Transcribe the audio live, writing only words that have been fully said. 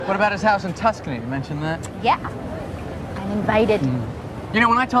What about his house in Tuscany? You mentioned that? Yeah, I'm invited. You know,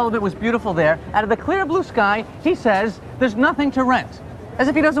 when I told him it was beautiful there, out of the clear blue sky, he says there's nothing to rent. As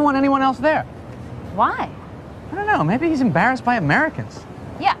if he doesn't want anyone else there. Why? I don't know, maybe he's embarrassed by Americans.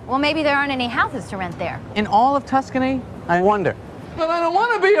 Yeah, well, maybe there aren't any houses to rent there. In all of Tuscany, I wonder. But I don't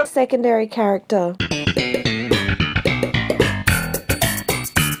want to be a secondary character.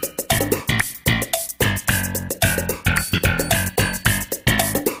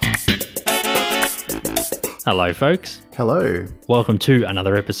 Hello, folks. Hello. Welcome to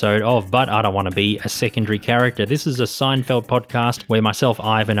another episode of But I Don't Want to Be a Secondary Character. This is a Seinfeld podcast where myself,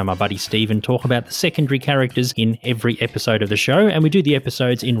 Ivan, and my buddy Steven talk about the secondary characters in every episode of the show, and we do the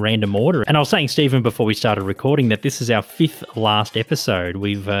episodes in random order. And I was saying, Steven, before we started recording, that this is our fifth last episode.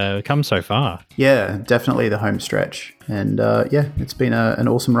 We've come so far. Yeah, definitely the home stretch. And yeah, it's been an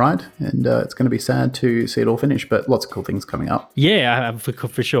awesome ride, and it's going to be sad to see it all finish, but lots of cool things coming up. Yeah,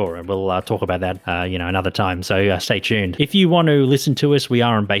 for sure. And we'll talk about that, another time. So stay tuned. If you want to listen to us, we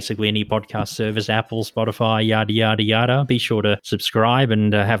are on basically any podcast service, Apple, Spotify, yada, yada, yada. Be sure to subscribe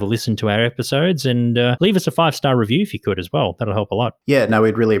and have a listen to our episodes, and leave us a 5-star review if you could as well. That'll help a lot. Yeah, no,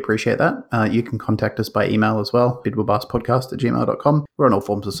 we'd really appreciate that. You can contact us by email as well, bidwabastpodcast@gmail.com. We're on all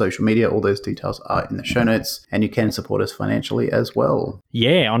forms of social media. All those details are in the show notes, and you can support us financially as well.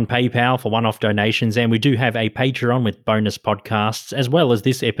 Yeah, on PayPal for one-off donations, and we do have a Patreon with bonus podcasts, as well as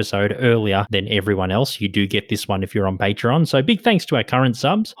this episode earlier than everyone else. You do get this one if you're on Patreon. So big thanks to our current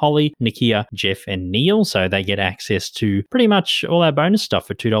subs, Holly, Nikia, Jeff, and Neil. So they get access to pretty much all our bonus stuff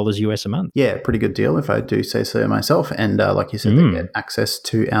for $2 US a month. Yeah, pretty good deal if I do say so myself. And like you said, they get access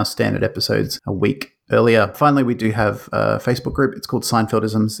to our standard episodes a week earlier. Finally, we do have a Facebook group. It's called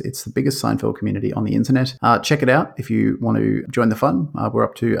Seinfeldisms. It's the biggest Seinfeld community on the internet. Check it out if you want to join the fun. We're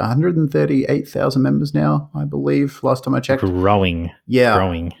up to 138,000 members now, I believe, last time I checked. Growing. Yeah.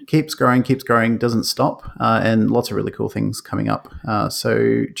 Growing. Keeps growing, doesn't stop, and lots of really cool things coming up.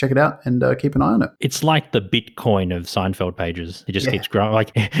 So check it out and keep an eye on it. It's like the Bitcoin of Seinfeld pages. It just keeps growing.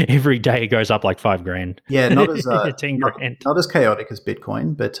 Like every day it goes up like $5,000. Yeah, not as 10 grand. Not as chaotic as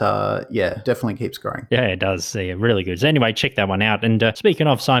Bitcoin, but yeah, definitely keeps growing. Yeah, it does. Yeah, really good. So anyway, check that one out. And speaking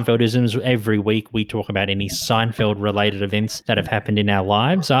of Seinfeldisms, every week we talk about any Seinfeld-related events that have happened in our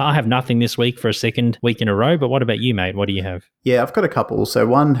lives. I have nothing this week for a second week in a row, but what about you, mate? What do you have? Yeah, I've got a couple. So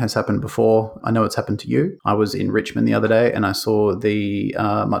one has happened before. I know it's happened to you. I was in Richmond the other day and I saw the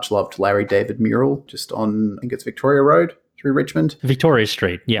much-loved Larry David mural just on, I think it's Victoria Road through Richmond. Victoria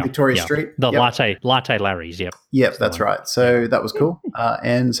Street, yeah. Victoria Street. The Latte Larry's, yep. Yep, that's right. So that was cool.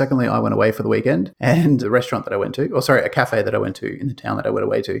 And secondly, I went away for the weekend, and the restaurant that I went to, a cafe that I went to in the town that I went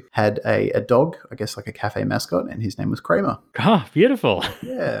away to, had a dog, I guess like a cafe mascot, and his name was Kramer. Oh, beautiful.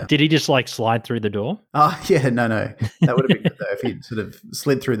 Yeah. Did he just like slide through the door? Yeah, no. That would have been good though if he'd sort of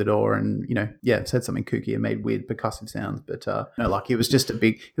slid through the door and, said something kooky and made weird percussive sounds. But no, like he was just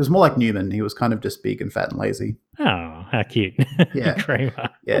he was more like Newman. He was kind of just big and fat and lazy. Oh, how cute. Yeah. Kramer.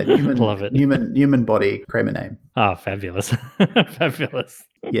 Yeah, Newman. Love it. Newman body, Kramer name. Oh, fabulous. Fabulous.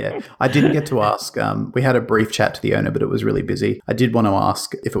 Yeah, I didn't get to ask. We had a brief chat to the owner, but it was really busy. I did want to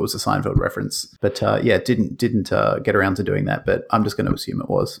ask if it was a Seinfeld reference, but didn't get around to doing that. But I'm just going to assume it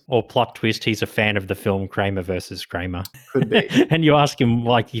was. Or plot twist, he's a fan of the film Kramer versus Kramer. Could be. And you ask him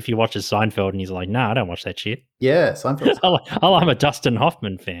like if he watches Seinfeld, and he's like, "No, I don't watch that shit." Yeah, Seinfeld. I'm a Dustin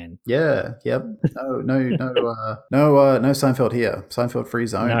Hoffman fan. Yeah, yep. No Seinfeld here. Seinfeld free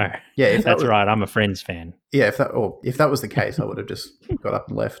zone. No. Yeah, that's right. I'm a Friends fan. Yeah, if that was the case, I would have just got up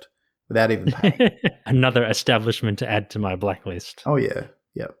and left without even paying. Another establishment to add to my blacklist. Oh yeah,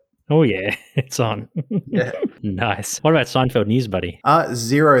 yep. Oh yeah, it's on. Yeah. Nice. What about Seinfeld news, buddy?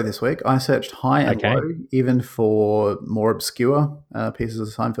 0 this week. I searched high and low, even for more obscure pieces of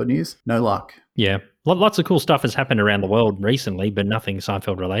Seinfeld news. No luck. Yeah. Lots of cool stuff has happened around the world recently, but nothing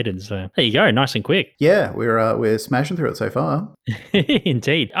Seinfeld related. So there you go, nice and quick. Yeah, we're smashing through it so far.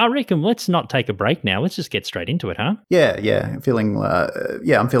 Indeed. I reckon let's not take a break now. Let's just get straight into it, huh? Yeah. I'm feeling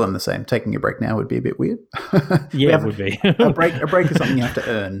the same. Taking a break now would be a bit weird. Yeah, it would be. a break is something you have to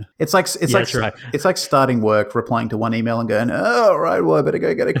earn. It's like that's right. It's like starting work, replying to one email and going, "Oh, all right, well I better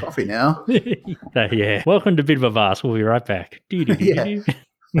go get a coffee now." Yeah. Welcome to Bit of a Vast. We'll be right back. Yeah.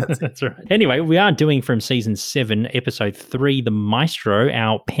 That's right. Anyway, we are doing from season 7, episode 3, The Maestro,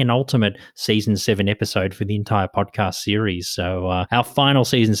 our penultimate season 7 episode for the entire podcast series. So our final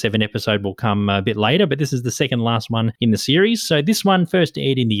season 7 episode will come a bit later, but this is the second last one in the series. So this one first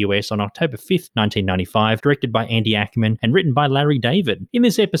aired in the US on October 5th, 1995, directed by Andy Ackerman and written by Larry David. In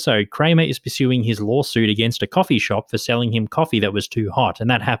this episode, Kramer is pursuing his lawsuit against a coffee shop for selling him coffee that was too hot, and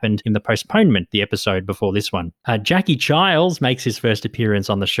that happened in the postponement, the episode before this one. Jackie Childs makes his first appearance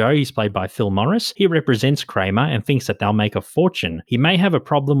on the show. He's played by Phil Morris. He represents Kramer and thinks that they'll make a fortune. He may have a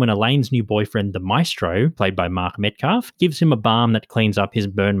problem when Elaine's new boyfriend, the Maestro, played by Mark Metcalf, gives him a balm that cleans up his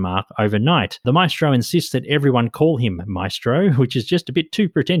burn mark overnight. The Maestro insists that everyone call him Maestro, which is just a bit too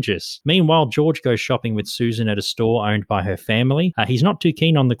pretentious. Meanwhile, George goes shopping with Susan at a store owned by her family. He's not too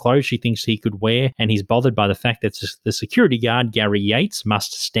keen on the clothes she thinks he could wear, and he's bothered by the fact that the security guard, Gary Yates,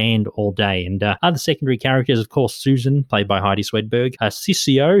 must stand all day. And other secondary characters, of course, Susan, played by Heidi Swedberg.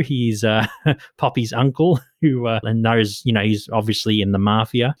 Sissio, he's Poppy's uncle, who knows, he's obviously in the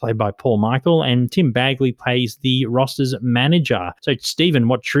mafia, played by Paul Michael, and Tim Bagley plays the roster's manager. So, Stephen,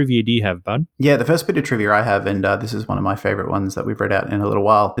 what trivia do you have, bud? Yeah, the first bit of trivia I have, and this is one of my favorite ones that we've read out in a little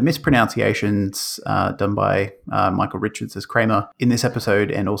while, the mispronunciations done by Michael Richards as Kramer in this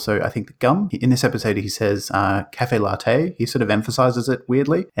episode, and also I think the gum. In this episode, he says cafe latte. He sort of emphasizes it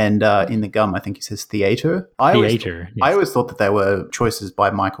weirdly, and in the gum, I think he says theater. I always thought that they were choices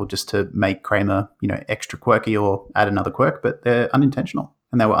by Michael just to make Kramer, extra quirky or add another quirk, but they're unintentional.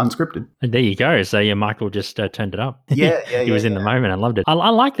 And they were unscripted. And there you go. So, Michael just turned it up. Yeah. He was in the moment. I loved it. I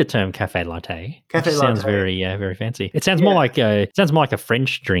like the term cafe latte. Cafe latte sounds very, very fancy. It sounds more like a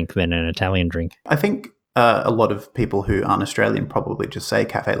French drink than an Italian drink. I think a lot of people who aren't Australian probably just say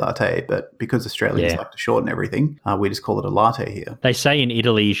cafe latte, but because Australians like to shorten everything, we just call it a latte here. They say in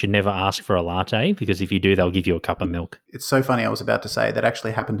Italy you should never ask for a latte because if you do, they'll give you a cup of milk. It's so funny. I was about to say that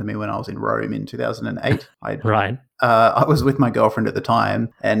actually happened to me when I was in Rome in 2008. Right. I was with my girlfriend at the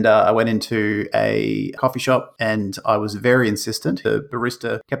time, and I went into a coffee shop, and I was very insistent. The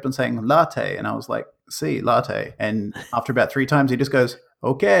barista kept on saying latte, and I was like, "Si, latte." And after about 3 times, he just goes,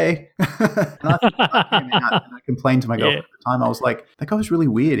 "Okay." And I complained to my girlfriend at the time. I was like, that guy was really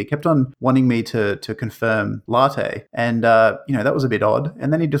weird. He kept on wanting me to confirm latte. And, that was a bit odd.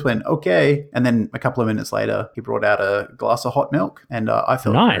 And then he just went, "Okay." And then a couple of minutes later, he brought out a glass of hot milk. And I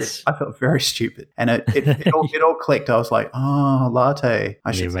felt very stupid. And it all clicked. I was like, oh, latte.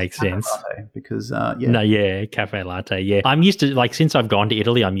 I should make sense. Latte because, cafe latte. Yeah. I'm used to, since I've gone to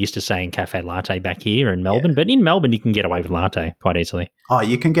Italy, I'm used to saying cafe latte back here in Melbourne. But in Melbourne, you can get away with latte quite easily. Oh,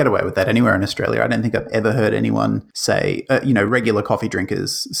 you can get away with that anywhere in Australia. I don't think I've ever heard anyone say, regular coffee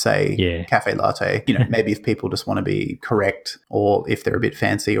drinkers say cafe latte. Maybe if people just want to be correct or if they're a bit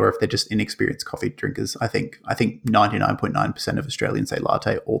fancy or if they're just inexperienced coffee drinkers. I think 99.9% of Australians say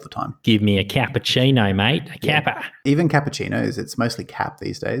latte all the time. Give me a cappuccino, mate. A cappa. Even cappuccinos, it's mostly cap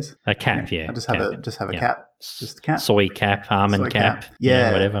these days. A cap, I just have a cap. Just a cap. Soy cap, almond cap.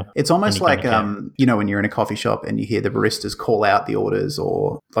 Yeah, whatever. It's almost like, when you're in a coffee shop and you hear the baristas call out the orders,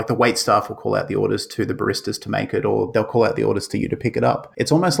 or like the wait staff will call out the orders to the baristas to make it, or they'll call out the orders to you to pick it up.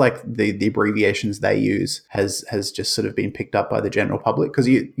 It's almost like the abbreviations they use has just sort of been picked up by the general public, because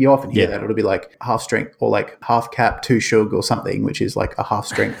you often hear that it'll be like half strength or like half cap, 2 sugar or something, which is like a half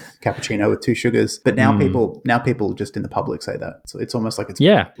strength cappuccino with 2 sugars. But now people just in the public say that. So it's almost like it's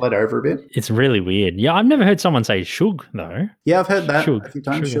bled over a bit. It's really weird. Yeah, I've never heard someone say shug though. Yeah, I've heard that a few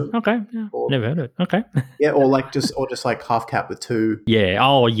times. Shug. Okay, never heard it. Okay. Yeah, or just like half cap with 2. Yeah.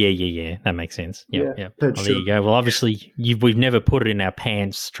 Oh, yeah. That makes sense. Yeah. Well, there you go. Well, obviously, we've never put it in our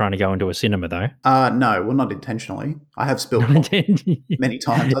pants trying to go into a cinema, though. No, well, not intentionally. I have spilled many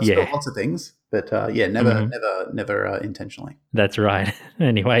times. I've spilled lots of things. But never intentionally. That's right.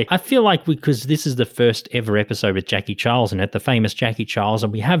 Anyway, I feel like because this is the first ever episode with Jackie Charles in it, the famous Jackie Charles,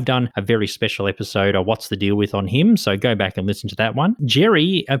 and we have done a very special episode of What's the Deal With on him, so go back and listen to that one.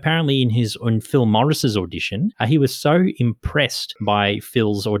 Jerry, apparently in Phil Morris's audition, he was so impressed by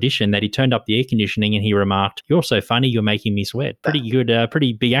Phil's audition that he turned up the air conditioning and he remarked, "You're so funny, you're making me sweat." Pretty good,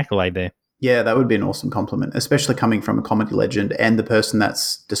 pretty big accolade there. Yeah, that would be an awesome compliment, especially coming from a comedy legend and the person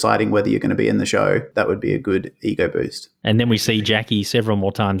that's deciding whether you're going to be in the show. That would be a good ego boost. And then we see Jackie several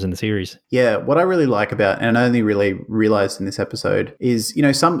more times in the series. Yeah, what I really like about, and I only really realized in this episode, is,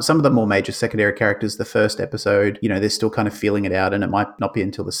 some of the more major secondary characters, the first episode, they're still kind of feeling it out, and it might not be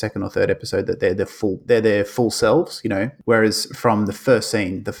until the second or third episode that they're their full selves, Whereas from the first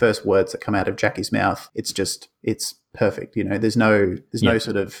scene, the first words that come out of Jackie's mouth, it's perfect. There's no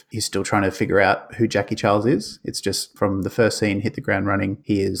sort of, he's still trying to figure out who Jackie Charles is. It's just from the first scene, hit the ground running.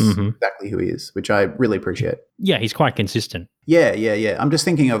 He is exactly who he is, which I really appreciate. Yeah, he's quite consistent. Yeah. I'm just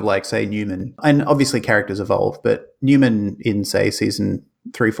thinking of say Newman, and obviously characters evolve, but Newman in season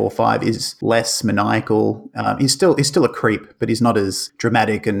 3, 4, 5 is less maniacal. He's still a creep, but he's not as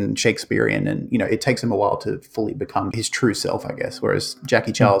dramatic and Shakespearean, and it takes him a while to fully become his true self, I guess. Whereas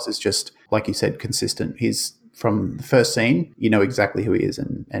Jackie Charles is just, like you said, consistent. He's from the first scene, you know exactly who he is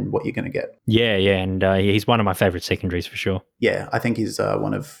and what you're going to get. Yeah, and he's one of my favorite secondaries for sure. Yeah, I think he's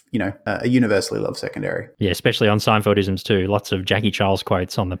one of, a universally loved secondary. Yeah, especially on Seinfeldisms too. Lots of Jackie Charles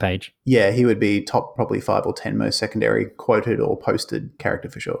quotes on the page. Yeah, he would be top probably 5 or 10 most secondary quoted or posted character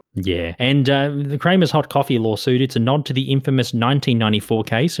for sure. Yeah, and the Kramer's Hot Coffee lawsuit, it's a nod to the infamous 1994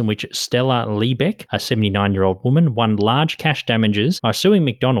 case in which Stella Liebeck, a 79-year-old woman, won large cash damages by suing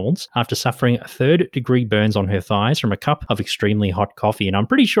McDonald's after suffering third-degree burns on her thighs from a cup of extremely hot coffee. And I'm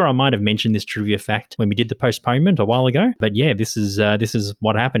pretty sure I might have mentioned this trivia fact when we did the postponement a while ago. But yeah, this is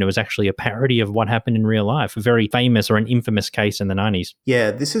what happened. It was actually a parody of what happened in real life, a very famous or an infamous case in the 90s.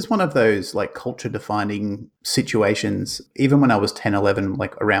 Yeah, this is one of those like culture-defining situations. Even when I was 10, 11,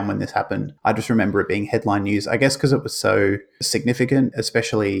 like around when this happened, I just remember it being headline news, I guess because it was so significant,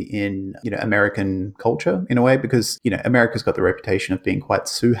 especially in, American culture in a way, because, America's got the reputation of being quite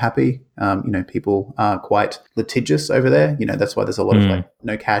sue happy. People are quite litigious over there. That's why there's a lot of like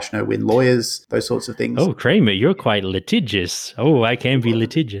no cash, no win lawyers, those sorts of things. Oh, Kramer, you're quite litigious. Oh, I can be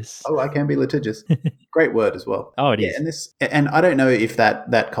litigious. Oh, I can be litigious. Great word as well. Oh, it is. And I don't know if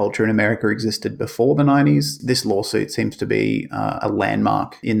that culture in America existed before the 90s. This lawsuit seems to be a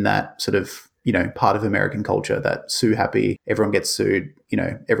landmark in that sort of, part of American culture, that sue happy, everyone gets sued,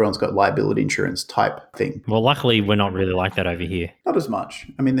 everyone's got liability insurance type thing. Well, luckily we're not really like that over here. Not as much.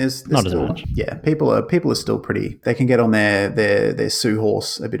 I mean, there's not still, as much. Yeah, people are still pretty. They can get on their sue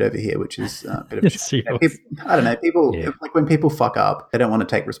horse a bit over here, which is a bit of a I don't know. People like when people fuck up, they don't want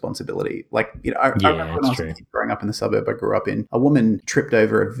to take responsibility. Like I remember when I was a kid growing up in the suburb I grew up in, a woman tripped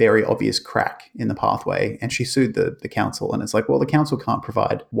over a very obvious crack in the pathway, and she sued the council. And it's like, well, the council can't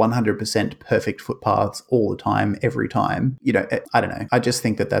provide 100% perfect footpaths all the time, every time. I don't know. I just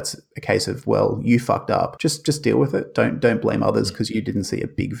think that that's a case of, well, you fucked up. Just deal with it. Don't blame others because you didn't see a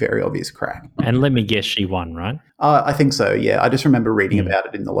big, very obvious crack. And let me guess, she won, right? I think so, yeah. I just remember reading about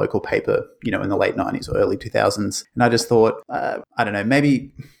it in the local paper, in the late 90s or early 2000s. And I just thought, I don't know,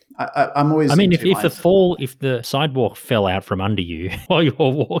 maybe... I'm always. I mean, if the sidewalk fell out from under you while you were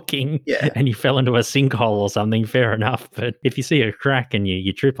walking, and you fell into a sinkhole or something, fair enough. But if you see a crack and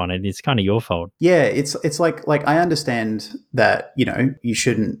you trip on it, it's kind of your fault. Yeah, it's like I understand that you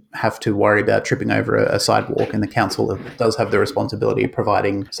shouldn't have to worry about tripping over a sidewalk, and the council does have the responsibility of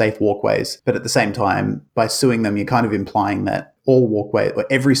providing safe walkways. But at the same time, by suing them, you're kind of implying that all walkway or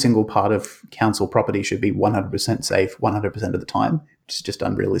every single part of council property should be 100% safe 100% of the time. It's just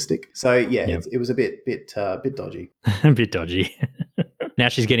unrealistic. So it was a bit dodgy. A bit dodgy. Now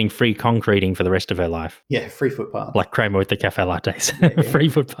she's getting free concreting for the rest of her life. Yeah, free footpaths. Like Kramer with the cafe lattes. Yeah. Free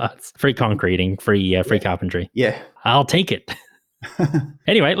footpaths, free concreting, free carpentry. Yeah. I'll take it.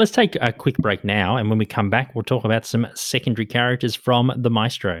 Anyway, let's take a quick break now, and when we come back, we'll talk about some secondary characters from the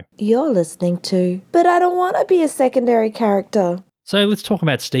Maestro. You're listening to, but I don't want to be a secondary character. So let's talk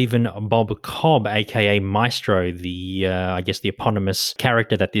about Stephen Bob Cobb, aka Maestro, the eponymous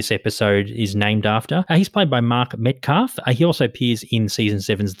character that this episode is named after. He's played by Mark Metcalf. He also appears in Season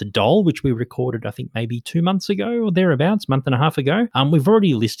 7's The Doll, which we recorded, I think, maybe 2 months ago or thereabouts, month and a half ago. We've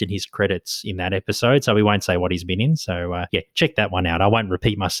already listed his credits in that episode, so we won't say what he's been in. So, check that one out. I won't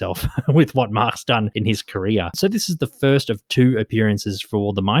repeat myself with what Mark's done in his career. So this is the first of 2 appearances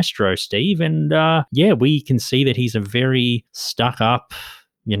for the Maestro, Steve. And, we can see that he's a very stuck up,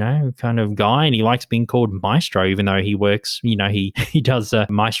 kind of guy, and he likes being called Maestro, even though he works, he does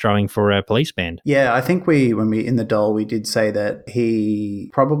maestroing for a police band. Yeah, I think when we in The Doll, we did say that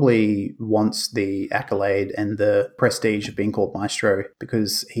he probably wants the accolade and the prestige of being called Maestro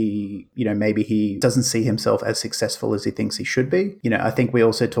because he, maybe he doesn't see himself as successful as he thinks he should be. I think we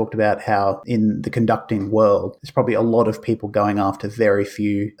also talked about how in the conducting world, there's probably a lot of people going after very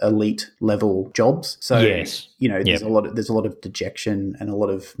few elite level jobs. So, yes. There's a lot of dejection and a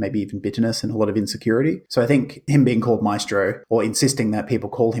lot of maybe even bitterness and a lot of insecurity. So I think him being called Maestro, or insisting that people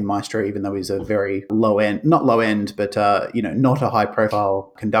call him Maestro, even though he's a very not low end, but not a high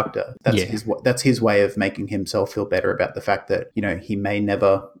profile conductor. That's his way of making himself feel better about the fact that he may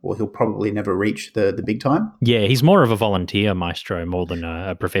never, or he'll probably never reach the big time. Yeah, he's more of a volunteer Maestro more than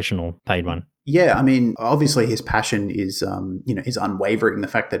a professional paid one. Yeah, I mean, obviously his passion is, is unwavering. The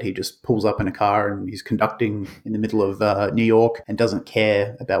fact that he just pulls up in a car and he's conducting in the middle of New York and doesn't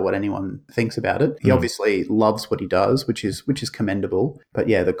care about what anyone thinks about it. He obviously loves what he does, which is commendable. But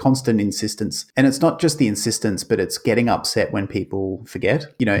yeah, the constant insistence, and it's not just the insistence, but it's getting upset when people forget,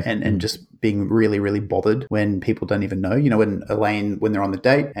 and just being really, really bothered when people don't even know. When Elaine, when they're on the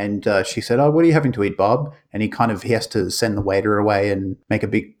date, and she said, "Oh, what are you having to eat, Bob?" And he has to send the waiter away and make a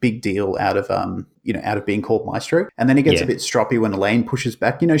big deal out of out of being called Maestro. And then he gets a bit stroppy when Elaine pushes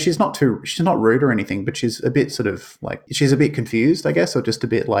back. She's not rude or anything, but she's a bit sort of like, she's a bit confused, I guess, or just a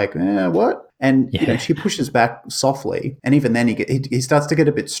bit like, what? And she pushes back softly. And even then he starts to get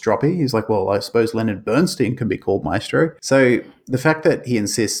a bit stroppy. He's like, well, I suppose Leonard Bernstein can be called Maestro. So the fact that he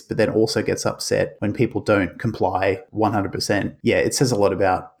insists, but then also gets upset when people don't comply 100%, it says a lot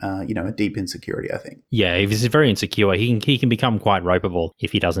about, a deep insecurity, I think. Yeah, if he's very insecure, he can become quite ropeable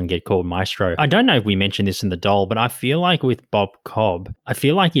if he doesn't get called Maestro. I don't know if we mentioned this in the doll, but I feel like with Bob Cobb, I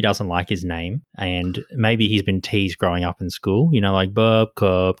feel like he doesn't like his name, and maybe he's been teased growing up in school, like Bob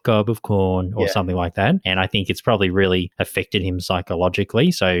Cobb, Cobb of Corn, or something like that. And I think it's probably really affected him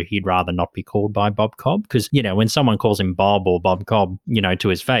psychologically, so he'd rather not be called by Bob Cobb, because, when someone calls him Bob or Bob Cobb, to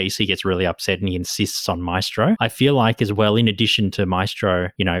his face, he gets really upset and he insists on Maestro. I feel like as well, in addition to Maestro,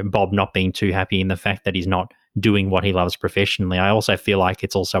 Bob not being too happy in the fact that he's not doing what he loves professionally, I also feel like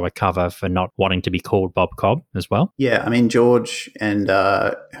it's also a cover for not wanting to be called Bob Cobb as well. Yeah, I mean, George and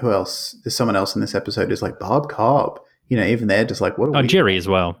who else? There's someone else in this episode who's like, Bob Cobb. Even they're just like, what are we Jerry as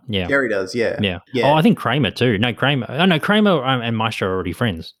well. Yeah. Jerry does, yeah. Oh, I think Kramer too. No, Kramer and Maestro are already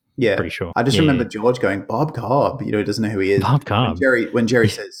friends. Yeah. Pretty sure. I just remember George going, Bob Cobb, he doesn't know who he is. Bob Cobb. When Jerry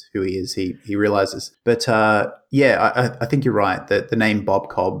says who he is, he realizes. But I think you're right that the name Bob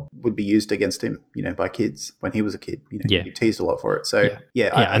Cobb would be used against him, by kids when he was a kid. He teased a lot for it. So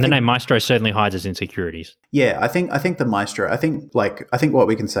the name Maestro certainly hides his insecurities. Yeah, I think the Maestro. I think what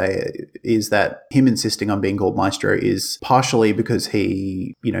we can say is that him insisting on being called Maestro is partially because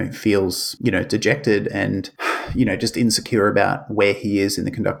he feels dejected and just insecure about where he is in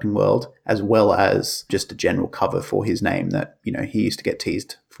the conducting world, as well as just a general cover for his name that he used to get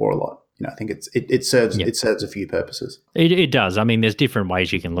teased for a lot. I think it serves a few purposes. It does. I mean, there's different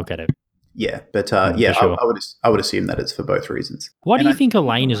ways you can look at it. Yeah, but sure. I would assume that it's for both reasons. Why do you think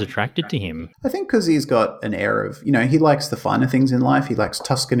Elaine is attracted to him? I think because he's got an air of, he likes the finer things in life. He likes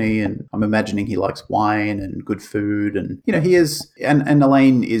Tuscany, and I'm imagining he likes wine and good food, and he is, and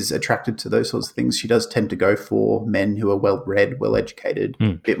Elaine is attracted to those sorts of things. She does tend to go for men who are well-read, well-educated,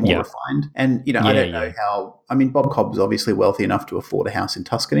 a bit more refined, and I don't know how. I mean, Bob Cobb was obviously wealthy enough to afford a house in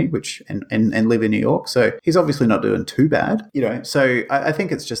Tuscany, and live in New York, so he's obviously not doing too bad, So I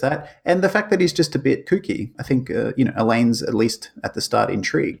think it's just that, and the fact that he's just a bit kooky. I think Elaine's at least at the start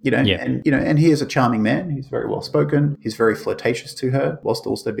intrigued, and he is a charming man. He's very well spoken. He's very flirtatious to her, whilst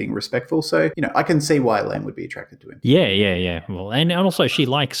also being respectful. So I can see why Elaine would be attracted to him. Yeah. Well, and also she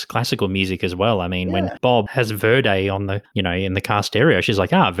likes classical music as well. I mean, when Bob has Verdi on the in the car stereo, she's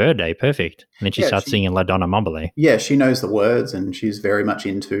like, Verdi, perfect, and then she starts singing La Donna Mobile. Yeah, she knows the words, and she's very much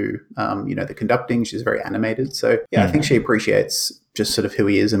into the conducting. She's very animated. So I think she appreciates just sort of who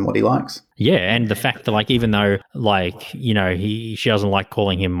he is and what he likes. Yeah, and the fact that even though she doesn't like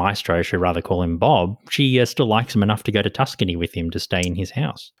calling him Maestro, she'd rather call him Bob, she still likes him enough to go to Tuscany with him to stay in his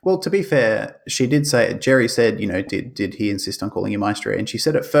house. Well, to be fair, she did say, Jerry said, did he insist on calling you Maestro? And she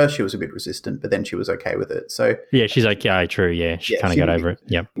said at first she was a bit resistant, but then she was okay with it. So yeah, she's like, yeah, true. Yeah, she kind of got over it.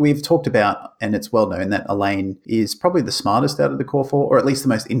 Yeah. We've talked about, and it's well known that Elaine is probably the smartest out of the core four, or at least the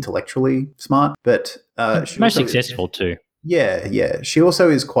most intellectually smart, but most successful too. Yeah. She also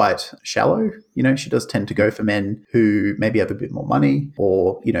is quite shallow. She does tend to go for men who maybe have a bit more money,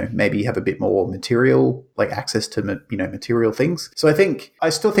 or, maybe have a bit more material, like access to, material things. So I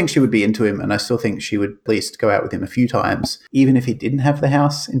still think she would be into him, and I still think she would at least go out with him a few times, even if he didn't have the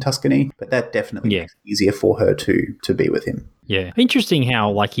house in Tuscany. But that definitely makes it easier for her to be with him. Yeah, interesting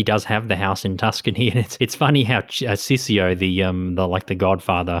how he does have the house in Tuscany, and it's funny how Sissio, the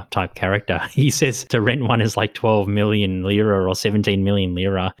Godfather type character, he says to rent one is 12 million lira or 17 million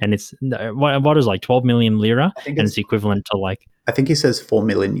lira, and it's what is 12 million lira, and it's equivalent to I think he says 4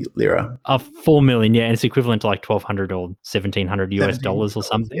 million lira. 4 million, yeah, and it's equivalent to $1,200 or $1,700 US dollars or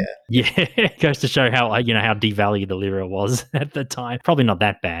something. Yeah, it goes to show how how devalued the lira was at the time. Probably not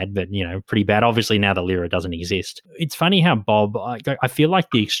that bad, but pretty bad. Obviously now the lira doesn't exist. It's funny how Bob, I feel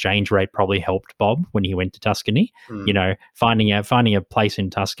like the exchange rate probably helped Bob when he went to Tuscany. Finding a place in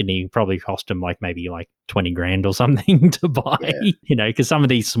Tuscany probably cost him maybe 20 grand or something to buy. Because some of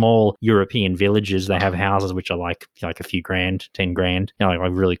these small European villages, they have houses which are like a few grand, 10 grand, like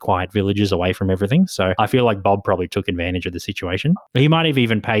really quiet villages away from everything. So I feel like Bob probably took advantage of the situation. He might have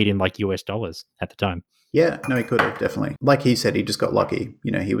even paid in US dollars at the time. Yeah, no, he could have, definitely. Like he said, he just got lucky.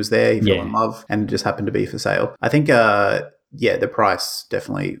 He was there, he fell in love, and it just happened to be for sale. I think, the price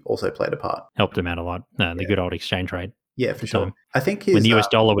definitely also played a part. Helped him out a lot. The good old exchange rate. Yeah, for sure. time. I think his When the US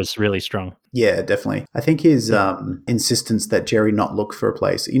dollar was really strong. yeah, definitely. I think his insistence that Jerry not look for a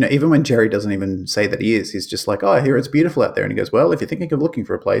place, even when Jerry doesn't even say that he is, he's just like, oh, I hear it's beautiful out there. And he goes, well, if you're thinking of looking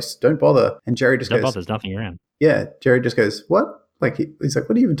for a place, don't bother. And Jerry just Don't goes, bother, there's nothing around. yeah, Jerry just goes, what? Like he's like,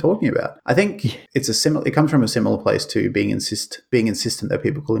 what are you even talking about? I think it's it comes from a similar place to being insistent that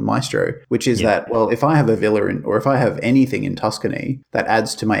people call him Maestro, which is that, well, if I have a villa or if I have anything in Tuscany that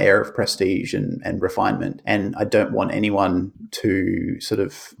adds to my air of prestige and refinement, and I don't want anyone to sort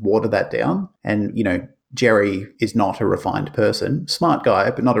of water that down, and Jerry is not a refined person, smart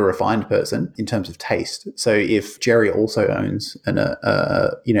guy, but not a refined person in terms of taste. So if Jerry also owns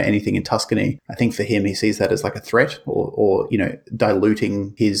anything in Tuscany, I think for him, he sees that as like a threat or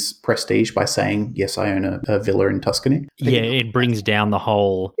diluting his prestige by saying, yes, I own a villa in Tuscany. Yeah, it brings down the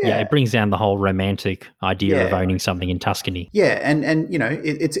whole romantic idea of owning something in Tuscany. Yeah, and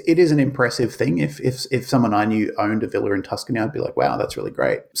it is an impressive thing. If someone I knew owned a villa in Tuscany, I'd be like, wow, that's really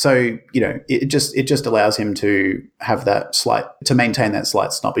great. So it just allows him to have to maintain that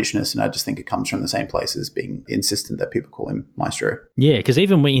slight snobbishness, and I just think it comes from the same place as being insistent that people call him Maestro. Yeah, because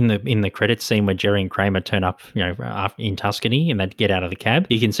even in the credits scene where Jerry and Kramer turn up, in Tuscany and they get out of the cab,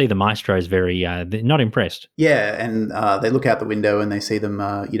 you can see the Maestro is very not impressed. Yeah, and they look out the window and they see them,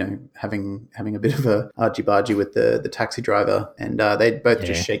 having a bit of a argy-bargy with the taxi driver, and they both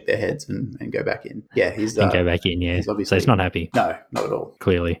just shake their heads and go back in. Yeah, go back in. Yeah, so he's not happy. No, not at all.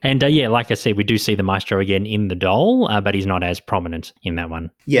 Clearly, and like I said, we do see the Maestro again in the doll, but he's not as prominent in that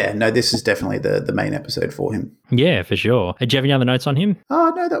one. Yeah, no, this is definitely the main episode for him. Yeah, for sure. Do you have any other notes on him?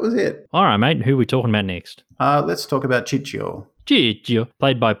 Oh, no, that was it. All right, mate. Who are we talking about next? Let's talk about Ciccio. Ciccio,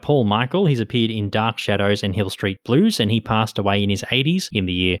 played by Paul Michael. He's appeared in Dark Shadows and Hill Street Blues, and he passed away in his 80s in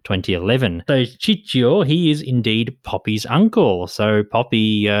the year 2011. So Ciccio, he is indeed Poppy's uncle. So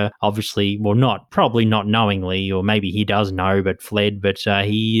Poppy, obviously, probably not knowingly, or maybe he does know but fled, but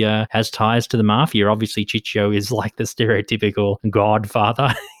he has ties to the mafia. Obviously, Ciccio is like the stereotypical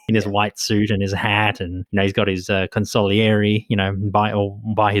godfather. In his white suit and his hat, and he's got his consigliere,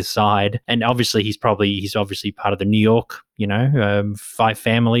 by his side, and obviously he's obviously part of the New York, five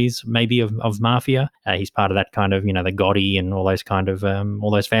families maybe of mafia. He's part of that kind of, the Gotti and all those kind of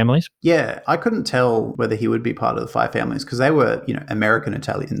all those families. Yeah, I couldn't tell whether he would be part of the five families because they were, American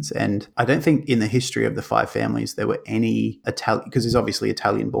Italians, and I don't think in the history of the five families there were any Italian, because he's obviously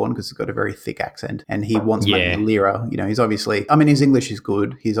Italian born because he's got a very thick accent, and he wants money lira. He's obviously, his English is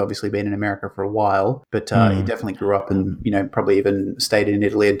good. He's obviously been in America for a while, but he definitely grew up and, probably even stayed in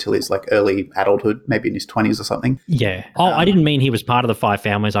Italy until his like early adulthood, maybe in his 20s or something. Yeah. I didn't mean he was part of the five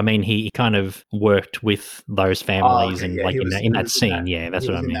families. I mean, he kind of worked with those families in that scene. That's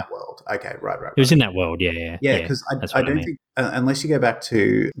what I mean. In that world. Okay, right. He was in that world, yeah. Yeah, because I don't think, unless you go back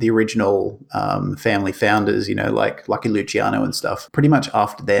to the original family founders, like Lucky Luciano and stuff, pretty much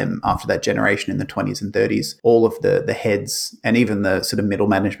after that generation in the 20s and 30s, all of the heads and even the sort of middle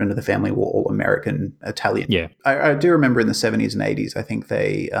management of the family were all American Italian. Yeah. I do remember in the 70s and 80s, I think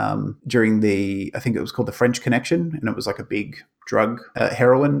they, I think it was called the French Connection, and it was like a big drug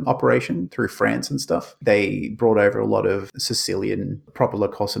heroin operation through France and stuff. They brought over a lot of Sicilian, proper La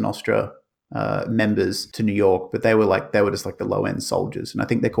Cosa Nostra members to New York, but they were just like the low end soldiers, and I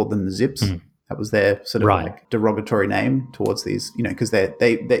think they called them the Zips. That was their sort of like derogatory name towards these, because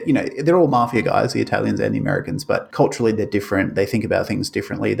they're all mafia guys, the Italians and the Americans, but culturally they're different. They think about things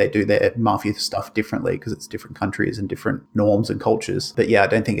differently. They do their mafia stuff differently because it's different countries and different norms and cultures. But yeah, I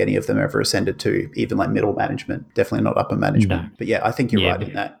don't think any of them ever ascended to even like middle management, definitely not upper management. No. But yeah, I think you're right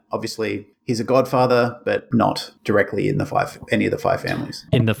in that. Obviously, he's a godfather, but not directly in any of the five families.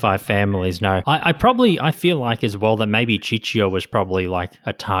 In the five families, no. I feel like as well that maybe Ciccio was probably like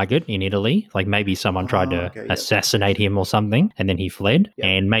a target in Italy. Like maybe someone tried to assassinate him or something, and then he fled. Yep.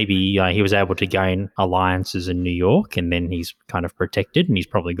 And maybe he was able to gain alliances in New York, and then he's kind of protected, and he's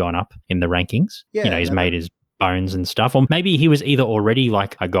probably gone up in the rankings. Yeah, he's made his bones and stuff, or maybe he was either already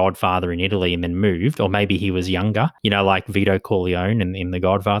like a godfather in Italy and then moved, or maybe he was younger, like Vito Corleone in The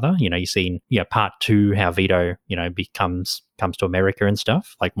Godfather. You see in part 2 how Vito comes to America and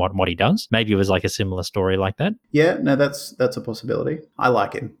stuff, like what he does. Maybe it was like a similar story like that. Yeah, no, that's a possibility. I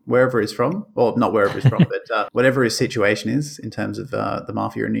like him wherever he's from, well, not wherever he's from, but whatever his situation is in terms of the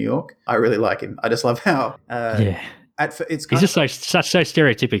mafia in New York. I really like him. I just love how he's just so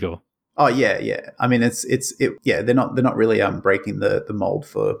stereotypical. Oh yeah. I mean, they're not really breaking the mold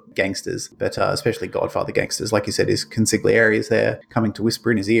for gangsters, but especially Godfather gangsters. Like you said, his consigliere is there coming to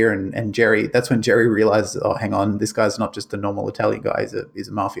whisper in his ear, and Jerry. That's when Jerry realizes, oh, hang on, this guy's not just a normal Italian guy. He's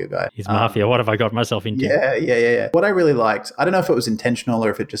a mafia guy. He's mafia. What have I got myself into? Yeah. What I really liked, I don't know if it was intentional or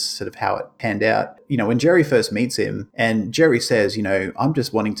if it just sort of how it panned out. When Jerry first meets him, and Jerry says, I'm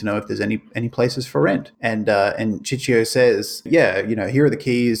just wanting to know if there's any places for rent, and Ciccio says, yeah, here are the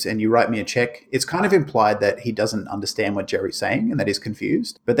keys, and you write me a check. It's kind of implied that he doesn't understand what Jerry's saying and that he's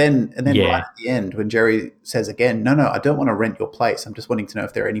confused. But then right at the end, when Jerry says again, no, I don't want to rent your place. I'm just wanting to know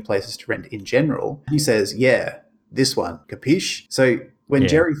if there are any places to rent in general. He says, yeah, this one, capiche? So when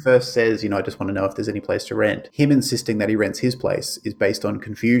Jerry first says, I just want to know if there's any place to rent, him insisting that he rents his place is based on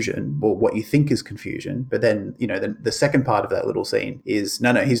confusion, or what you think is confusion. But then, the second part of that little scene is,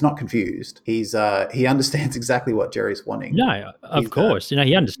 no, he's not confused. He understands exactly what Jerry's wanting. No, of course.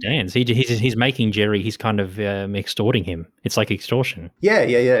 He understands. He's making Jerry, he's kind of extorting him. It's like extortion. Yeah.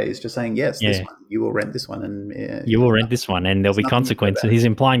 He's just saying, yes, this one, you will rent this one. And you will rent this one, and there'll be consequences. He's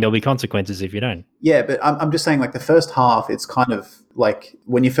implying there'll be consequences if you don't. Yeah, but I'm just saying, like, the first half, it's kind of like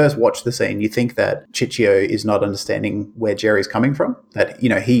when you first watch the scene, you think that Ciccio is not understanding where Jerry's coming from, that,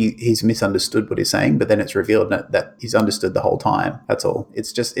 he's misunderstood what he's saying, but then it's revealed that he's understood the whole time. That's all.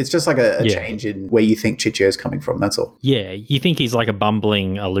 It's just like a change in where you think Ciccio's coming from. That's all. Yeah. You think he's like a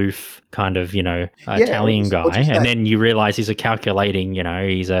bumbling, aloof kind of, Italian guy. And then you realize he's a calculating,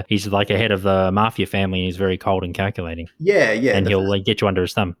 he's like a head of the mafia family, and he's very cold and calculating. Yeah. And he'll get you under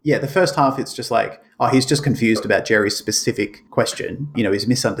his thumb. Yeah. The first half, it's just like, oh, he's just confused about Jerry's specific question. He's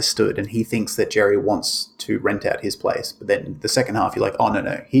misunderstood, and he thinks that Jerry wants to rent out his place. But then the second half, you're like, oh,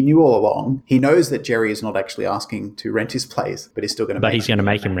 no. He knew all along. He knows that Jerry is not actually asking to rent his place, but he's still going to But he's going to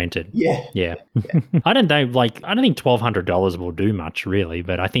make him rent it. Yeah. I don't think $1,200 will do much, really,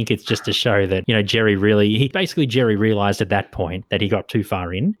 but I think it's just to show that, Jerry realized at that point that he got too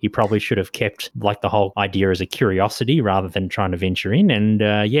far in. He probably should have kept like the whole idea as a curiosity rather than trying to venture in. And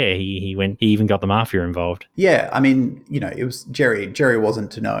he even got the mafia involved. Yeah, I mean, it was Jerry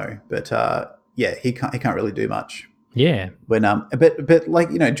wasn't to know, but he can't really do much. Yeah. When but like,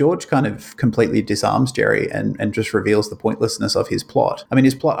 George kind of completely disarms Jerry and just reveals the pointlessness of his plot. I mean,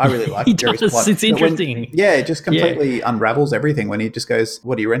 his plot, I really like Jerry's plot. It's interesting. It just completely unravels everything when he just goes,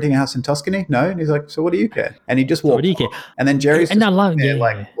 what, are you renting a house in Tuscany? No. And he's like, so what do you care? And he just walks what do you care? And then Jerry's what am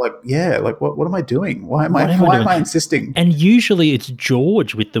I doing? Why am I insisting? And usually it's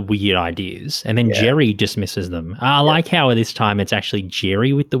George with the weird ideas, and then Jerry dismisses them. I like how this time it's actually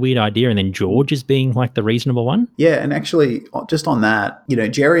Jerry with the weird idea, and then George is being like the reasonable one. Yeah. And actually, just on that,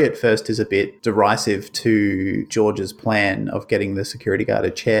 Jerry at first is a bit derisive to George's plan of getting the security guard a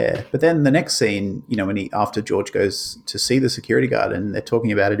chair. But then the next scene, after George goes to see the security guard and they're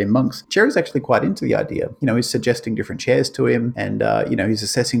talking about it in Monks, Jerry's actually quite into the idea. He's suggesting different chairs to him, and, he's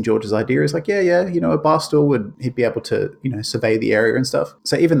assessing George's idea. He's like, a bar stool he'd be able to, survey the area and stuff.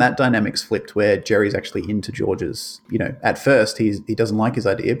 So even that dynamic's flipped where Jerry's actually into George's, at first he doesn't like his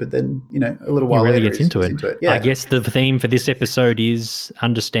idea, but then, a little while later gets into it. Yeah. I guess the theme for this episode is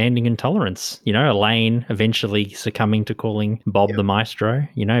understanding and tolerance. Elaine eventually succumbing to calling Bob the maestro,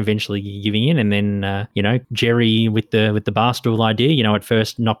 eventually giving in, and then Jerry with the bar stool idea, at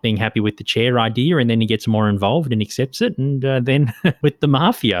first not being happy with the chair idea, and then he gets more involved and accepts it, and then with the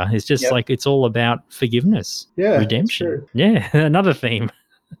mafia, it's just like it's all about forgiveness, redemption. Yeah, another theme.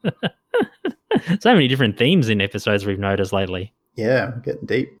 So many different themes in episodes we've noticed lately. Yeah, getting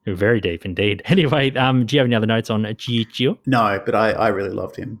deep. Very deep indeed. Anyway, do you have any other notes on Ciccio? No, but I really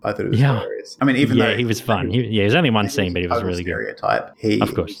loved him. I thought it was hilarious. I mean, even though he was fun. He was only one scene, but he was really good. Stereotype.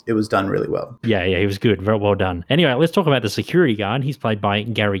 Of course. It was done really well. Yeah, he was good. Very well done. Anyway, let's talk about the security guard. He's played by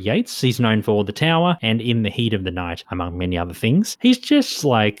Gary Yates. He's known for The Tower and In the Heat of the Night, among many other things. He's just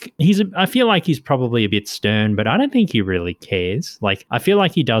like, I feel like he's probably a bit stern, but I don't think he really cares. Like, I feel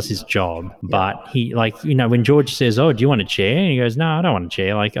like he does his job, but he, when George says, oh, do you want a chair? And he goes, no, I don't want a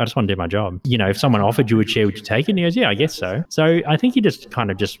chair. Like, I just want to do my job. If someone offered you a chair, would you take it? And he goes, yeah, I guess so. So I think he just kind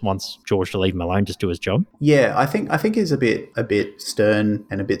of just wants George to leave him alone, just do his job. Yeah, I think he's a bit stern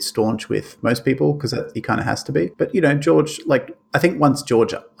and a bit staunch with most people, because he kind of has to be. But, George, I think once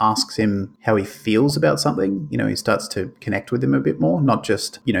George asks him how he feels about something, he starts to connect with him a bit more, not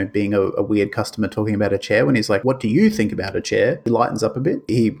just, being a weird customer talking about a chair. When he's like, what do you think about a chair? He lightens up a bit.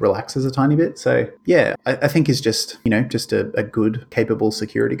 He relaxes a tiny bit. So, yeah, I think he's just, just a good, capable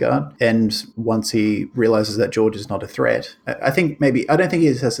security guard. And once he realizes that George is not a threat, I don't think he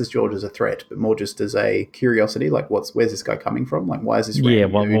assesses George as a threat, but more just as a curiosity, like where's this guy coming from? Like, why is this? Yeah,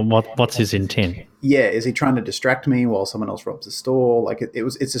 what's his intent? yeah, is he trying to distract me while someone else robs the store? Like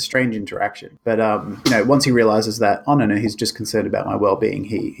it's a strange interaction. But once he realizes that, oh no, he's just concerned about my well-being,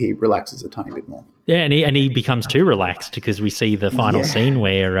 he relaxes a tiny bit more. Yeah, and he becomes too relaxed because we see the final scene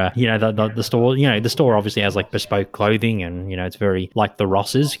where the store, the store obviously has like bespoke clothing, and it's very like the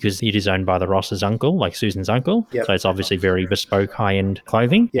Rosses because it is owned by the Ross's uncle, like Susan's uncle. Yep. So it's obviously very bespoke, high-end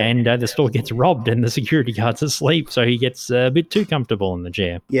clothing. Yep. And the store gets robbed, and the security guard's asleep, so he gets a bit too comfortable in the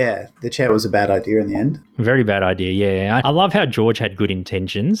chair. Yeah, the chair was a bad idea in the end. Very bad idea. Yeah, I love how George had good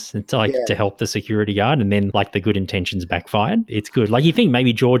intentions to help the security guard, and then like the good intentions backfired. It's good. Like you think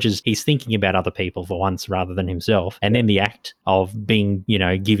maybe George he's thinking about other people for once rather than himself, and then the act of being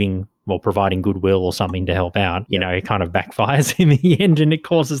giving or providing goodwill or something to help out, it kind of backfires in the end, and it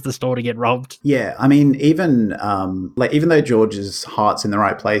causes the store to get robbed. Yeah, I mean, even though George's heart's in the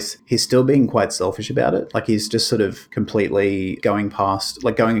right place, he's still being quite selfish about it. Like he's just sort of completely going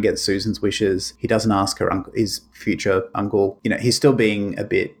against Susan's wishes. He doesn't ask his future uncle. He's still being a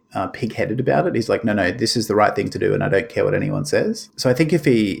bit pig-headed about it. He's like, no, this is the right thing to do, and I don't care what anyone says. So I think if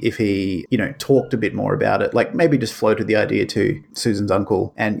he talked a bit more about it, like maybe just floated the idea to Susan's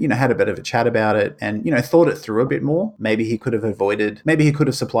uncle and had a bit of a chat about it and thought it through a bit more, maybe he could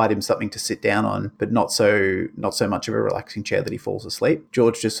have supplied him something to sit down on, but not so much of a relaxing chair that he falls asleep.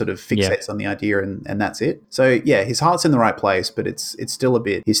 George just sort of fixates on the idea and that's it. So yeah, his heart's in the right place, but he's still a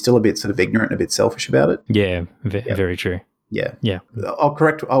bit sort of ignorant and a bit selfish about it. Yeah, very true. Yeah. I'll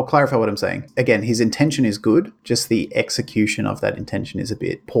clarify what I'm saying. Again, his intention is good, just the execution of that intention is a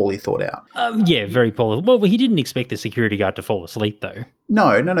bit poorly thought out. Yeah, very poorly. Well, he didn't expect the security guard to fall asleep, though.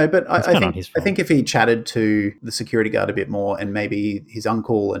 No, but I think if he chatted to the security guard a bit more and maybe his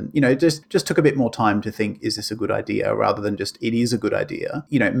uncle and, just took a bit more time to think, is this a good idea, rather than just, it is a good idea,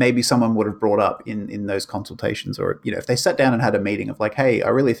 maybe someone would have brought up in those consultations, or, if they sat down and had a meeting of like, hey, I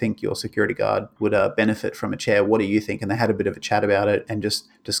really think your security guard would benefit from a chair. What do you think? And they had a bit of a chat about it and just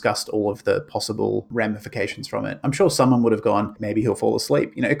discussed all of the possible ramifications from it. I'm sure someone would have gone, maybe he'll fall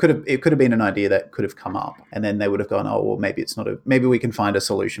asleep. It could have been an idea that could have come up, and then they would have gone, oh, well, maybe we can find a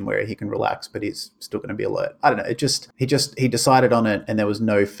solution where he can relax, but he's still going to be alert. I don't know. He decided on it, and there was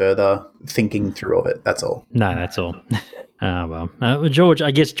no further thinking through of it. That's all. No, that's all. Oh, well. George,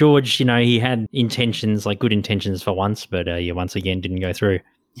 I guess George, he had intentions, like good intentions for once, but once again didn't go through.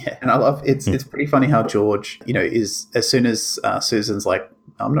 Yeah, and I love it's pretty funny how George, is as soon as Susan's like,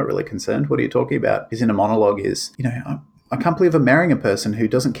 I'm not really concerned. What are you talking about? He's in a monologue is, I can't believe I'm marrying a person who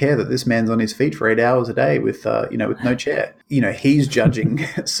doesn't care that this man's on his feet for 8 hours a day with no chair. He's judging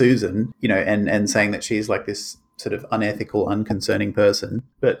Susan, and saying that she's like this sort of unethical, unconcerning person.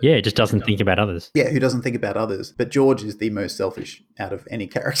 But yeah, just doesn't think about others. Yeah, who doesn't think about others. But George is the most selfish out of any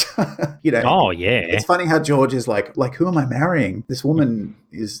character. Oh yeah. It's funny how George is like who am I marrying? This woman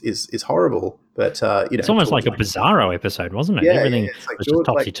is horrible. But it's almost like a Bizarro episode, wasn't it? Everything was just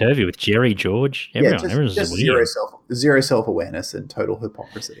topsy-turvy with Jerry, George, everyone. Everyone's just zero self-awareness and total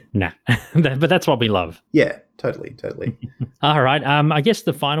hypocrisy. Nah, but that's what we love. Yeah, totally. All right. I guess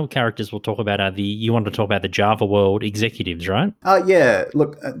the final characters we'll talk about are you want to talk about the Java World executives, right? Yeah.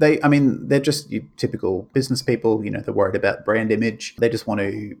 Look, they're just typical business people. They're worried about brand image. They just want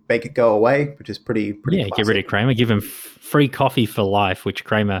to make it go away, which is pretty classic. Get rid of Kramer, give him free coffee for life, which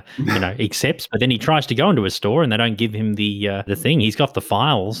Kramer, accepts. But then he tries to go into a store and they don't give him the thing. He's got the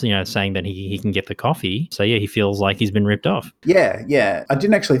files, saying that he can get the coffee. So yeah, he feels like he's been ripped off. Yeah. I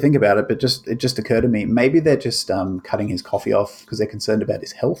didn't actually think about it, but it just occurred to me. Maybe they're just cutting his coffee off because they're concerned about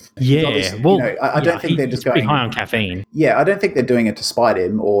his health. Yeah. Well, I don't think they're just going pretty high on caffeine. Yeah, I don't think they're doing it to spite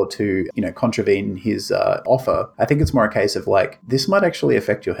him or to contravene his offer. I think it's more a case of like, this might actually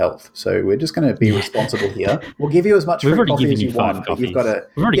affect your health. So we're just going to be responsible here. We'll give you as much free coffee as you want, but you've got to.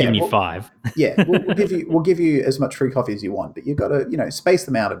 We've already given you 5. Yeah, we'll give you as much free coffee as you want, but you've got to space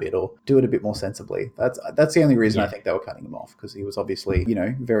them out a bit or do it a bit more sensibly. That's the only reason I think they were cutting him off, because he was obviously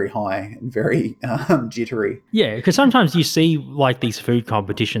very high and very jittery. Yeah, because sometimes you see like these food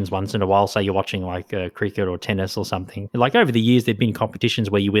competitions once in a while. Say you're watching like cricket or tennis or something. Like over the years, there've been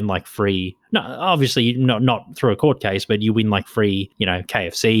competitions where you win like free. No, obviously not through a court case, but you win like free,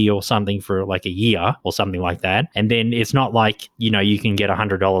 KFC or something for like a year or something like that. And then it's not like you can get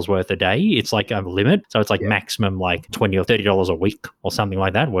 $100 worth a day. It's like a limit. So it's like maximum like $20 or $30 a week or something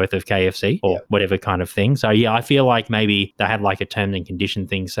like that worth of KFC or whatever kind of thing. So yeah, I feel like maybe they had like a terms and condition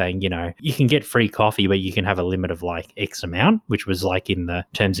thing saying, you can get free coffee, but you can have a limit of like X amount, which was like in the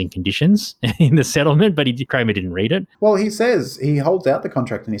terms and conditions in the settlement, but Kramer didn't read it. Well, he holds out the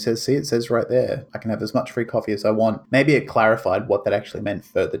contract and he says, see, it says right there, I can have as much free coffee as I want. Maybe it clarified what that actually meant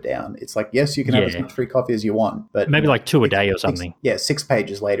further down. It's like, yes, you can have as much free coffee as you want, but maybe like 2 a day or something. 6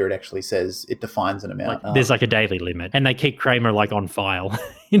 pages later, it actually says it defines an amount. There's like a daily limit, and they keep Kramer like on file,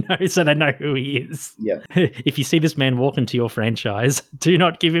 so they know who he is. Yeah. If you see this man walk into your franchise, do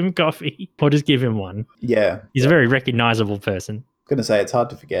not give him coffee, or just give him one. Yeah. He's a very recognizable person. Going to say it's hard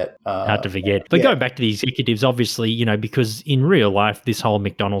to forget. Hard to forget. But going back to the executives, obviously, because in real life, this whole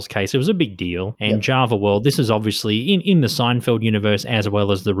McDonald's case, it was a big deal. And Java World, this is obviously in the Seinfeld universe as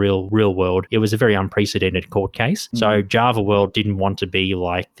well as the real world. It was a very unprecedented court case. So Java World didn't want to be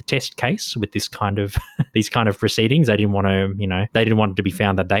like the test case with this kind of these kind of proceedings. They didn't want to, they didn't want it to be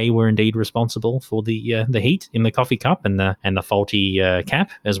found that they were indeed responsible for the heat in the coffee cup and the faulty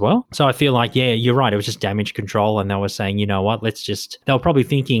cap as well. So I feel like, you're right. It was just damage control, and they were saying, you know what, they were probably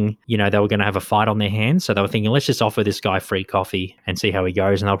thinking, they were going to have a fight on their hands. So they were thinking, let's just offer this guy free coffee and see how he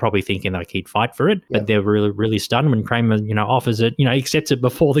goes. And they were probably thinking like he'd fight for it. But they're really, really stunned when Kramer, offers it, accepts it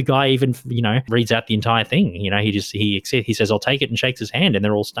before the guy even, reads out the entire thing. He says, I'll take it, and shakes his hand, and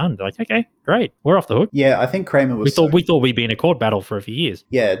they're all stunned. They're like, okay, great. We're off the hook. Yeah, I think Kramer was... We thought we'd be in a court battle for a few years.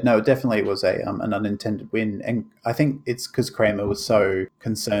 Yeah, no, definitely it was an unintended win. And I think it's because Kramer was so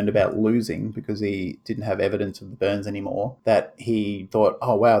concerned about losing because he didn't have evidence of the burns anymore that he thought,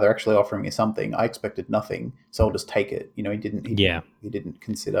 oh, wow, they're actually offering me something. I expected nothing, so I'll just take it. He didn't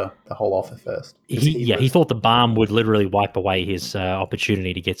consider the whole offer first. He thought the balm would literally wipe away his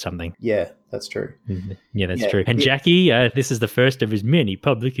opportunity to get something. Yeah, that's true. Yeah, that's true. And Jackie, this is the first of his many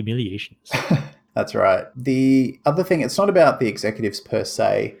public humiliations. That's right. The other thing, it's not about the executives per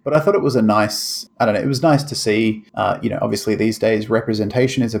se, but I thought it was it was nice to see, obviously these days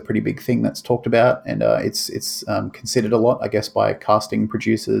representation is a pretty big thing that's talked about, and it's considered a lot, I guess, by casting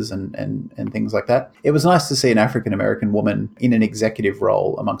producers and things like that. It was nice to see an African-American woman in an executive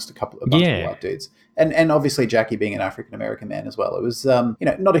role amongst a bunch of white dudes. And obviously Jackie being an African-American man as well. It was,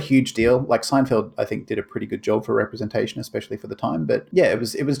 not a huge deal. Like Seinfeld, I think, did a pretty good job for representation, especially for the time. But yeah, it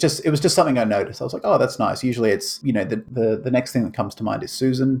was just something I noticed. I was like, oh, that's nice. Usually it's, the next thing that comes to mind is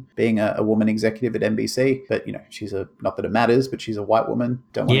Susan being a woman executive at NBC. But, she's not that it matters, but she's a white woman.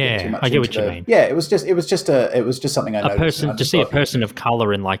 Don't want to get too much I get what you mean. Yeah, it was just something I noticed. To see a person of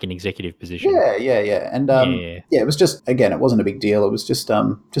color in like an executive position. Yeah. And it was just, again, it wasn't a big deal. It was just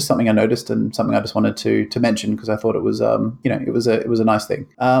something I noticed and something I just wanted to mention because I thought it was it was a nice thing.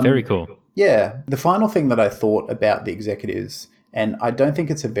 Very cool. Yeah. The final thing that I thought about the executives, and I don't think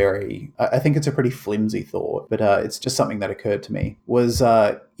it's I think it's a pretty flimsy thought, but it's just something that occurred to me, was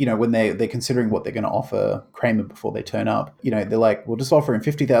when they're considering what they're going to offer Kramer before they turn up, they're like, we'll just offer him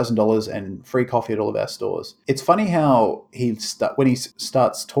 $50,000 and free coffee at all of our stores. It's funny how when he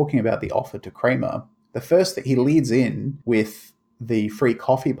starts talking about the offer to Kramer, the first thing he leads in with the free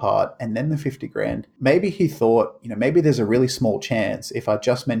coffee part and then the 50 grand. Maybe he thought, maybe there's a really small chance if I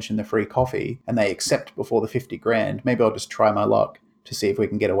just mention the free coffee and they accept before the 50 grand, maybe I'll just try my luck to see if we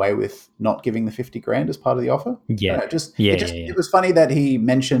can get away with not giving the 50 grand as part of the offer. Yeah. It was funny that he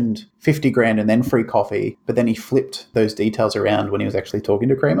mentioned 50 grand and then free coffee, but then he flipped those details around when he was actually talking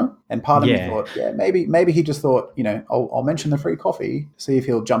to Kramer. And part of me thought, maybe he just thought, I'll mention the free coffee, see if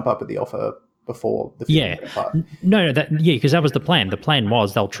he'll jump up at the offer before the part. Because that was the plan. The plan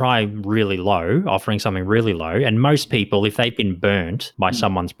was they'll try really low, offering something really low, and most people, if they've been burnt by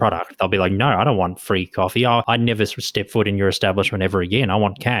someone's product, they'll be like, no, I don't want free coffee. I'd never step foot in your establishment ever again. I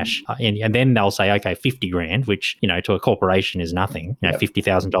want cash. And then they'll say, okay, 50 grand, which, to a corporation is nothing,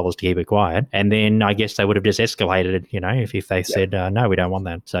 $50,000 to keep it quiet. And then I guess they would have just escalated it, if they said, no, we don't want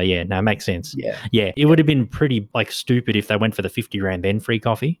that. So it makes sense. It would have been pretty stupid if they went for the 50 grand then free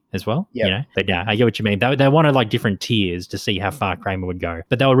coffee as well. But yeah, I get what you mean. They wanted different tiers to see how far Kramer would go.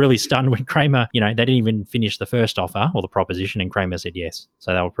 But they were really stunned when Kramer, they didn't even finish the first offer or the proposition, and Kramer said yes.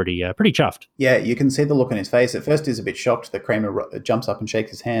 So they were pretty chuffed. Yeah, you can see the look on his face. At first, he's a bit shocked that Kramer jumps up and shakes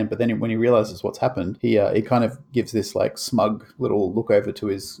his hand, but then when he realizes what's happened, he kind of gives this smug little look over to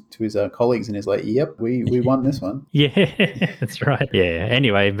his colleagues, and is like, "Yep, we won this one." Yeah, that's right. Yeah.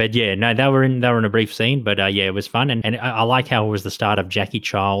 Anyway, but they were in a brief scene, but it was fun, and I like how it was the start of Jackie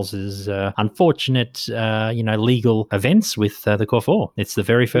Charles's unfortunate, legal events with the Core 4. It's the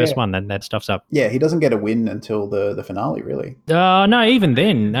very first one that stuff's up. Yeah, he doesn't get a win until the finale, really. No, even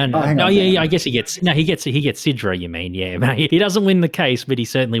then. I guess he gets Sidra, you mean? Yeah, he doesn't win the case, but he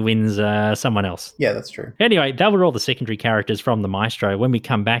certainly wins someone else. Yeah, that's true. Anyway, that were all the secondary characters from the Maestro. When we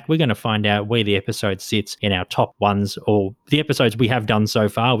come back, we're going to find out where the episode sits in our top ones, or the episodes we have done so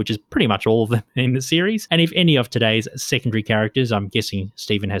far, which is pretty much all of them in the series. And if any of today's secondary characters, I'm guessing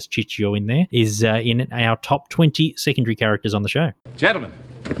Stephen has Chichio in there, is in our top 20 secondary characters on the show. Gentlemen,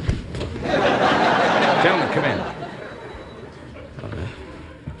 come in.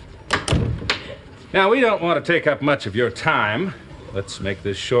 Now, we don't want to take up much of your time. Let's make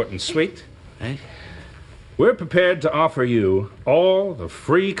this short and sweet. Hey? We're prepared to offer you all the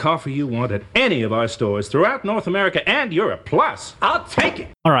free coffee you want at any of our stores throughout North America and Europe. Plus, I'll take it.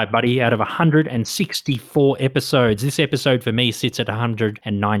 All right, buddy, out of 164 episodes, this episode for me sits at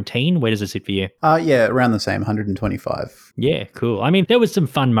 119. Where does it sit for you? Yeah, around the same, 125. Yeah, cool. I mean, there was some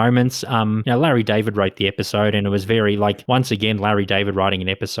fun moments. Larry David wrote the episode, and it was very, once again, Larry David writing an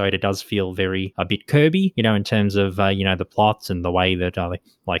episode, it does feel a bit Kirby, in terms of, the plots and the way that,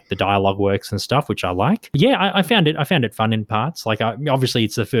 the dialogue works and stuff, which I like. Yeah, I found it fun in parts. Obviously,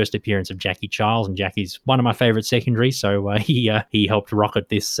 it's the first appearance of Jackie Charles, and Jackie's one of my favorite secondaries, so he helped rocket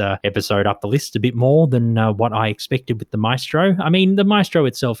this episode up the list a bit more than what I expected with the Maestro. I mean, the Maestro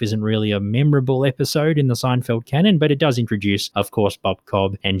itself isn't really a memorable episode in the Seinfeld canon, but it does introduce, of course, Bob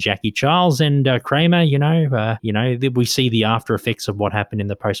Cobb and Jackie Charles and Kramer. We see the after effects of what happened in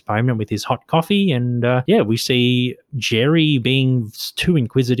the postponement with his hot coffee, and we see Jerry being too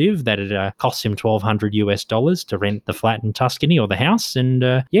inquisitive that it costs him $1,200 to rent the flat in Tuscany or the house,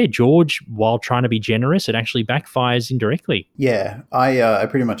 and George, while trying to be generous, it actually backfires indirectly. Yeah, I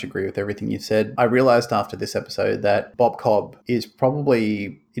pretty much agree with everything you said. I realized after this episode that Bob Cobb is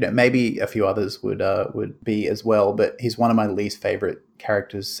probably, maybe a few others would be as well, but he's one of my least favorite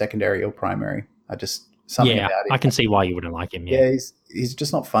characters, secondary or primary. Something about him. I can see why you wouldn't like him. Yeah, he's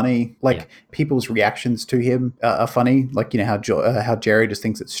just not funny. People's reactions to him are funny. How Jerry just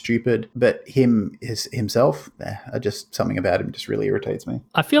thinks it's stupid, but himself, just something about him just really irritates me.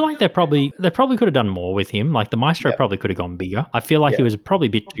 I feel like they probably could have done more with him. The Maestro probably could have gone bigger. I feel like he was probably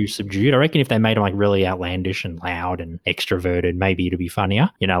a bit too subdued. I reckon if they made him really outlandish and loud and extroverted, maybe it'd be funnier.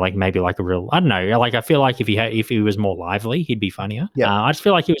 Maybe a real, I don't know. I feel like if he was more lively, he'd be funnier. Yeah. I just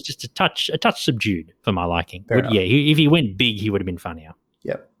feel like he was just a touch subdued for my liking. But if he went big, he would have been funnier.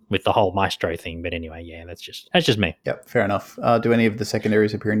 Yep. With the whole Maestro thing. But anyway, that's just me. Yep, fair enough. Do any of the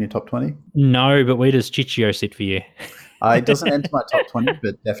secondaries appear in your top 20? No, but where does Ciccio sit for you? It doesn't enter my top 20,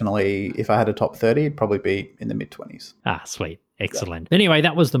 but definitely if I had a top 30, it'd probably be in the mid-20s. Ah, sweet. Excellent. Yeah. Anyway,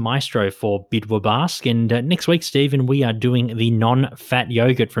 that was the Maestro for Bidwabask. And next week, Stephen, we are doing the non-fat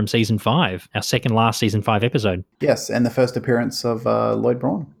yogurt from season 5, our second last season 5 episode. Yes, and the first appearance of Lloyd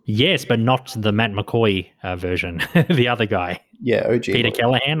Braun. Yes, but not the Matt McCoy version, the other guy. Yeah, OG. Peter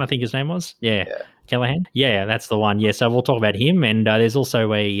Callahan, I think his name was. Yeah. Callahan? Yeah, that's the one. Yeah, so we'll talk about him. And there's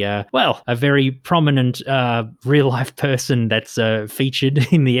also a very prominent real-life person that's featured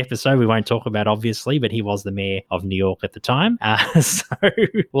in the episode. We won't talk about, obviously, but he was the mayor of New York at the time. So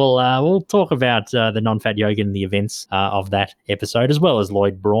we'll talk about the non-fat yoga and the events of that episode, as well as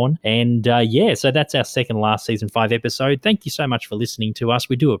Lloyd Braun. And so that's our second last season 5 episode. Thank you so much for listening to us.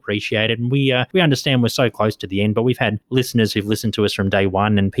 We do appreciate it. And we understand we're so close to the end, but we've had listeners who've listened to us from day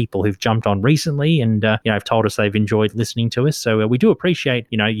one and people who've jumped on recently and have told us they've enjoyed listening to us. So we do appreciate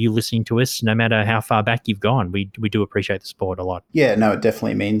you listening to us, no matter how far back you've gone. We do appreciate the support a lot. Yeah, no, it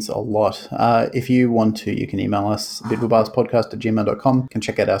definitely means a lot. If you want to, you can email us bidwabarspodcast@gmail.com. You can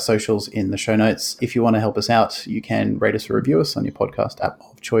check out our socials in the show notes. If you want to help us out, you can rate us or review us on your podcast app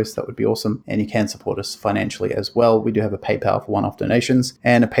of choice. That would be awesome. And you can support us financially as well. We do have a PayPal for one-off donations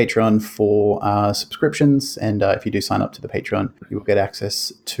and a Patreon for subscriptions. And if you do sign up to the Patreon, you will get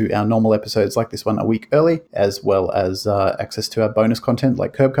access to our normal episodes like this one a week early, as well as access to our bonus content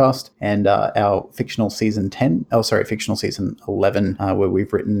like Curbcast and our fictional season 11, where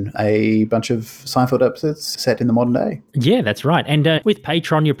we've written a bunch of Seinfeld episodes set in the modern day. Yeah, that's right. And with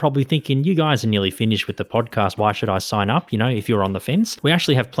Patreon, you're probably thinking, you guys are nearly finished with the podcast. Why should I sign up? If you're on the fence, we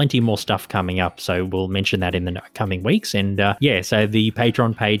actually have plenty more stuff coming up. So we'll mention that in the coming weeks. And so the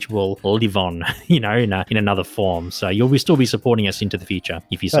Patreon page will live on, in another form. So you'll still be supporting us into the future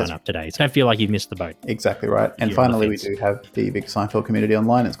if you sign up today. So don't feel like you've missed the boat. Exactly right. And finally, we do have the big Seinfeld community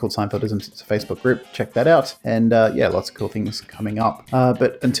online. It's called Seinfeldisms. It's a Facebook group. Check that out. And lots of cool things coming up.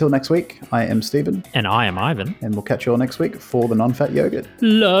 But until next week, I am Stephen. And I am Ivan. And we'll catch you all next week for the non-fat yogurt.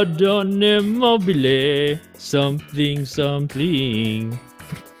 La donne mobile, something.